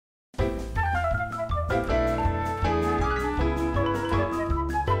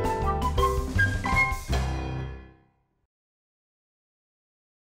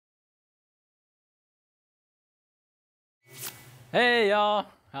Hey y'all,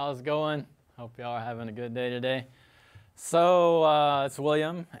 how's it going? Hope y'all are having a good day today. So it's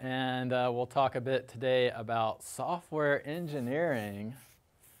William, and we'll talk a bit today about software engineering.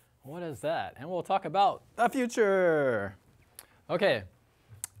 What is that? And we'll talk about the future. Okay,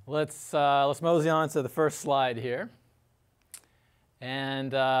 let's mosey on to the first slide here.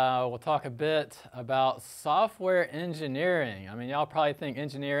 And we'll talk a bit about software engineering. I mean, y'all probably think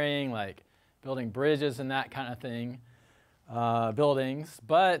engineering like building bridges and that kind of thing. Buildings,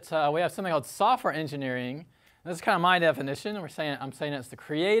 but we have something called software engineering. This is kind of my definition. I'm saying it's the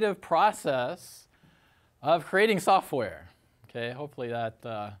creative process of creating software. Okay, hopefully that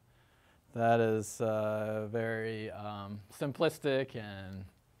is very simplistic and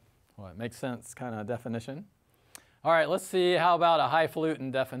makes sense kind of definition. All right, let's see. How about a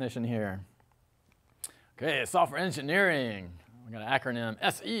highfalutin definition here? Okay, software engineering. We got an acronym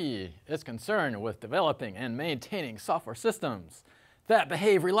SE. It's concerned with developing and maintaining software systems that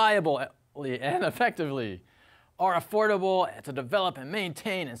behave reliably and effectively, are affordable to develop and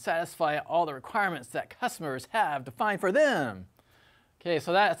maintain and satisfy all the requirements that customers have defined for them. Okay,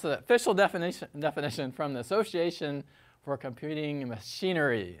 so that's the official definition from the Association for Computing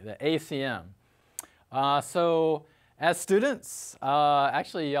Machinery, the ACM. So as students,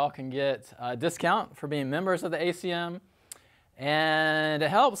 actually y'all can get a discount for being members of the ACM. And it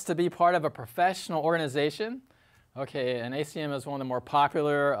helps to be part of a professional organization. Okay, and ACM is one of the more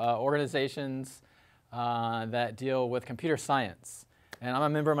popular organizations that deal with computer science. And I'm a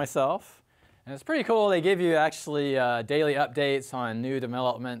member myself. And it's pretty cool. They give you actually daily updates on new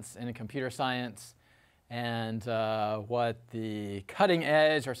developments in computer science and what the cutting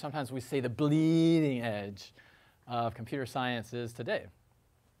edge, or sometimes we say the bleeding edge, of computer science is today.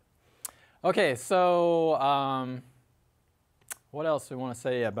 Okay, so what else do we want to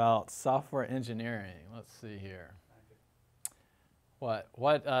say about software engineering? Let's see here. What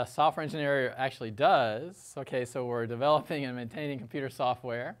software engineering actually does. Okay, so we're developing and maintaining computer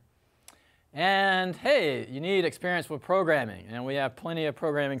software. And hey, you need experience with programming. And we have plenty of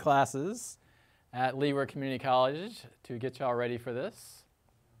programming classes at Leeward Community College to get y'all ready for this.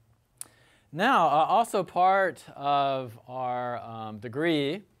 Now, also part of our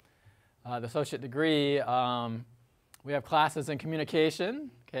degree, the associate degree, we have classes in communication,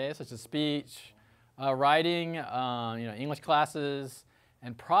 okay, such as speech, writing, English classes,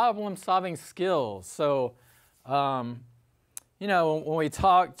 and problem-solving skills. So, when we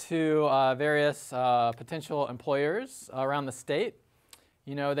talk to various potential employers around the state,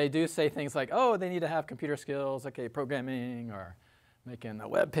 they do say things like, oh, they need to have computer skills, okay, programming or making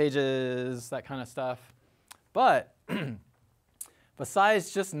web pages, that kind of stuff. But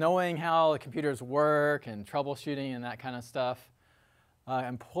besides just knowing how the computers work and troubleshooting and that kind of stuff,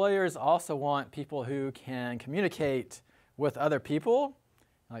 employers also want people who can communicate with other people,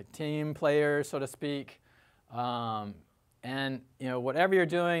 like team players, so to speak. And whatever you're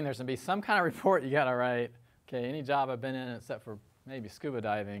doing, there's going to be some kind of report you got to write. Okay, any job I've been in, except for maybe scuba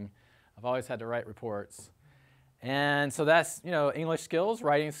diving, I've always had to write reports. And so that's English skills,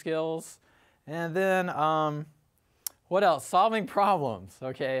 writing skills, and then what else? Solving problems.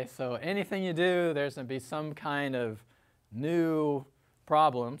 Okay, so anything you do, there's going to be some kind of new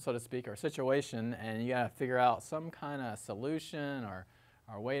problem, so to speak, or situation, and you got to figure out some kind of solution or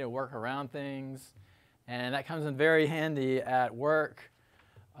way to work around things. And that comes in very handy at work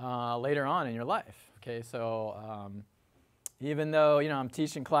later on in your life. Okay, so even though I'm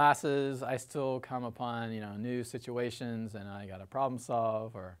teaching classes, I still come upon new situations, and I got to problem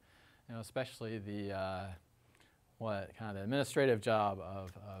solve, or especially the the administrative job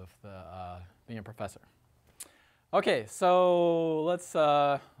of being a professor. Okay, so let's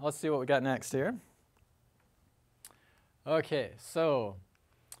see what we got next here. Okay, so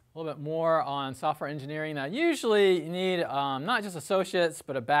a little bit more on software engineering. Now, usually you need not just associates,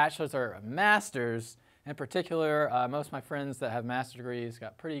 but a bachelor's or a master's. In particular, most of my friends that have master's degrees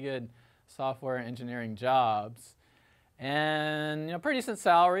got pretty good software engineering jobs. And pretty decent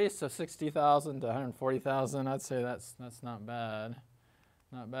salaries, so $60,000 to $140,000. I'd say that's not bad,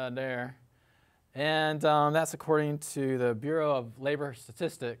 not bad there. And that's according to the Bureau of Labor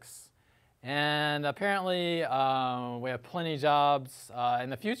Statistics. And apparently, we have plenty of jobs in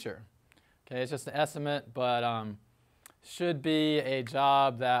the future. Okay, it's just an estimate, but should be a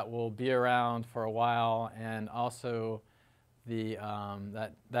job that will be around for a while, and also the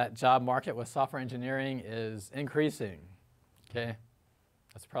that job market with software engineering is increasing. Okay,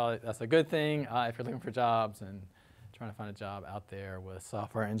 that's a good thing if you're looking for jobs and trying to find a job out there with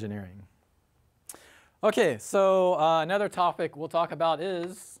software engineering. Okay, so another topic we'll talk about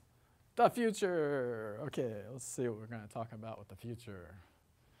is The future. Okay, let's see what we're going to talk about with the future.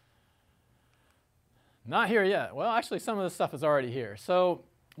 Not here yet. Well, actually, some of this stuff is already here. So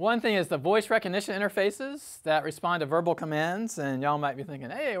one thing is the voice recognition interfaces that respond to verbal commands. And y'all might be thinking,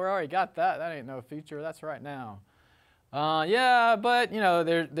 hey, we already got that. That ain't no future. That's right now. Yeah, but, you know,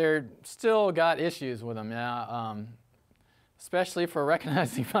 they're still got issues with them. Yeah, especially for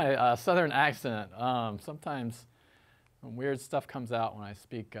recognizing my southern accent. Sometimes weird stuff comes out when I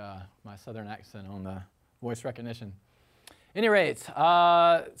speak my southern accent on the voice recognition. Any rate,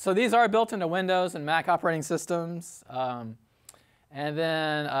 so these are built into Windows and Mac operating systems. And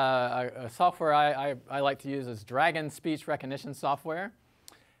then a software I like to use is Dragon speech recognition software.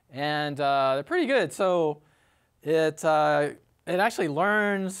 And they're pretty good. So it actually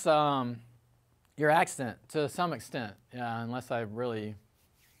learns your accent to some extent, yeah, unless I really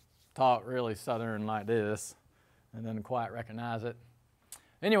talk really southern like this and didn't quite recognize it.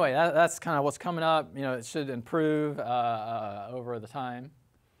 Anyway, that's kind of what's coming up. You know, it should improve over the time.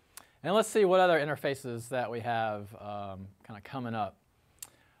 And let's see what other interfaces that we have kind of coming up.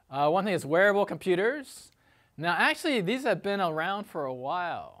 One thing is wearable computers. Now, actually, these have been around for a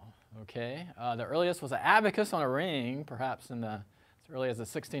while. Okay, the earliest was an abacus on a ring, perhaps as early as the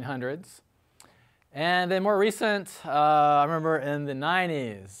 1600s. And then more recent, I remember in the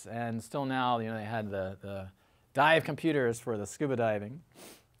 90s, and still now, you know, they had the dive computers for the scuba diving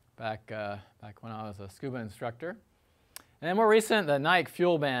back when I was a scuba instructor. And then more recent, the Nike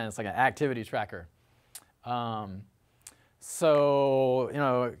Fuel Band. It's like an activity tracker. So, you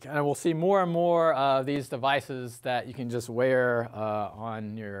know, we'll see more and more of these devices that you can just wear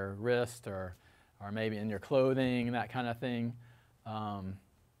on your wrist or maybe in your clothing, that kind of thing. I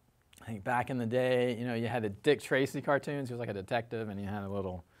think back in the day, you know, you had the Dick Tracy cartoons. He was like a detective, and he had a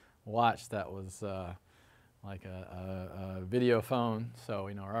little watch that was like a video phone. So,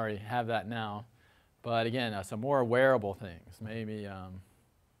 you know, we already have that now. But again, some more wearable things. Maybe,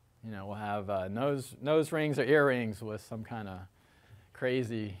 you know, we'll have nose rings or earrings with some kind of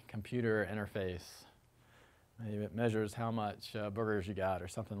crazy computer interface. Maybe it measures how much boogers you got or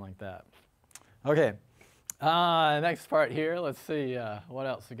something like that. Okay, next part here. Let's see what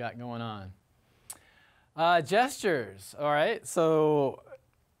else we got going on. Gestures, all right. So,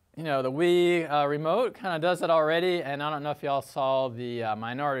 you know, the Wii remote kind of does it already, and I don't know if y'all saw the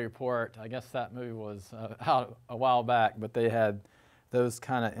Minority Report. I guess that movie was out a while back, but they had those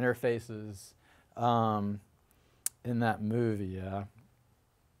kind of interfaces in that movie, yeah.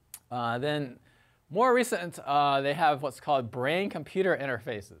 Then more recent, they have what's called brain-computer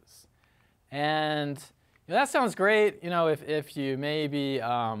interfaces. And you know, that sounds great, you know, if you maybe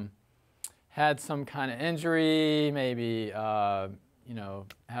had some kind of injury, maybe you know,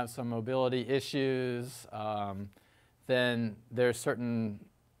 have some mobility issues, then there's certain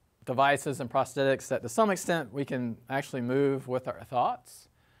devices and prosthetics that to some extent we can actually move with our thoughts,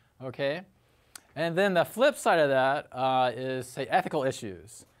 okay? And then the flip side of that is, say, ethical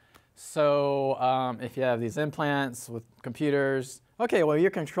issues. So if you have these implants with computers, okay, well,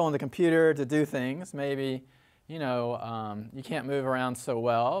 you're controlling the computer to do things. Maybe, you know, you can't move around so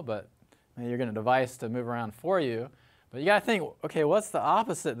well, but maybe you're getting a device to move around for you. But you got to think, okay, what's the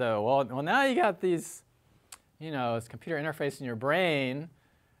opposite, though? Well, now you got these, you know, this computer interface in your brain.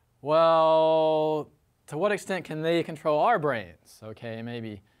 Well, to what extent can they control our brains? Okay,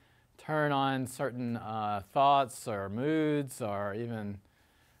 maybe turn on certain thoughts or moods or even,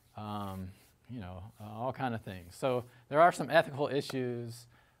 you know, all kind of things. So there are some ethical issues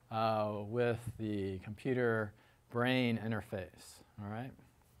with the computer-brain interface, all right?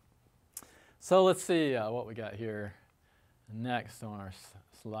 So let's see what we got here next on our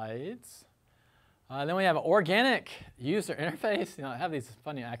slides. Then we have organic user interface. You know, I have these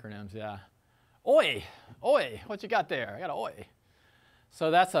funny acronyms, yeah. OI, OI, what you got there? I got an OI.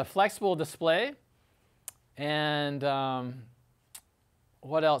 So that's a flexible display. And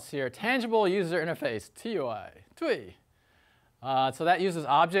what else here? Tangible user interface, TUI, TUI. So that uses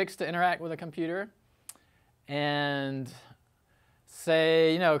objects to interact with a computer. And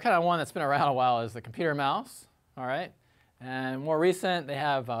say, you know, kind of one that's been around a while is the computer mouse, all right? And more recent, they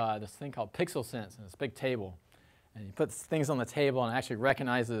have this thing called Pixel Sense, and it's a big table. And you put things on the table and it actually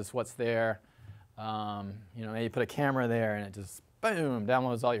recognizes what's there. You know, maybe you put a camera there and it just, boom,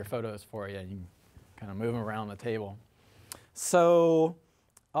 downloads all your photos for you, and you can kind of move them around the table. So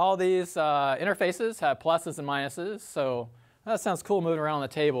all these interfaces have pluses and minuses. So that sounds cool moving around the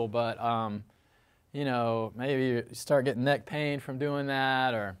table, but you know, maybe you start getting neck pain from doing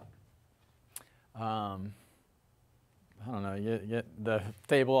that, or I don't know, you get the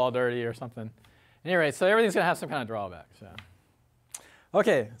table all dirty or something. Anyway, so everything's going to have some kind of drawbacks. Yeah.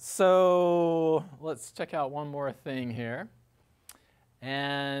 Okay, so let's check out one more thing here.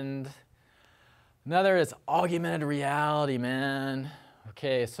 And another is augmented reality, man.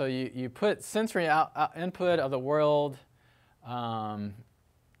 Okay, so you put sensory input of the world and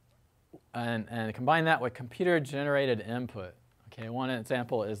combine that with computer-generated input. Okay, one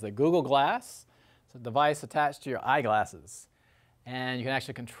example is the Google Glass. It's a device attached to your eyeglasses. And you can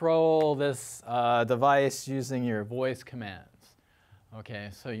actually control this device using your voice commands. Okay,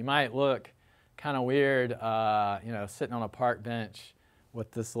 so you might look kind of weird, sitting on a park bench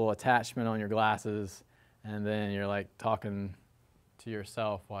with this little attachment on your glasses, and then you're like talking to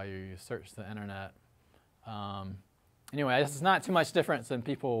yourself while you search the internet. Anyway, this is not too much difference than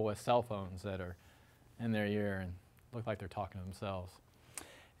people with cell phones that are in their ear and look like they're talking to themselves.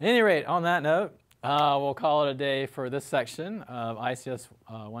 At any rate, on that note, we'll call it a day for this section of ICS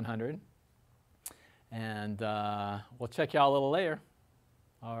 100. And we'll check y'all a little later.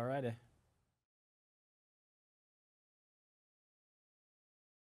 All righty.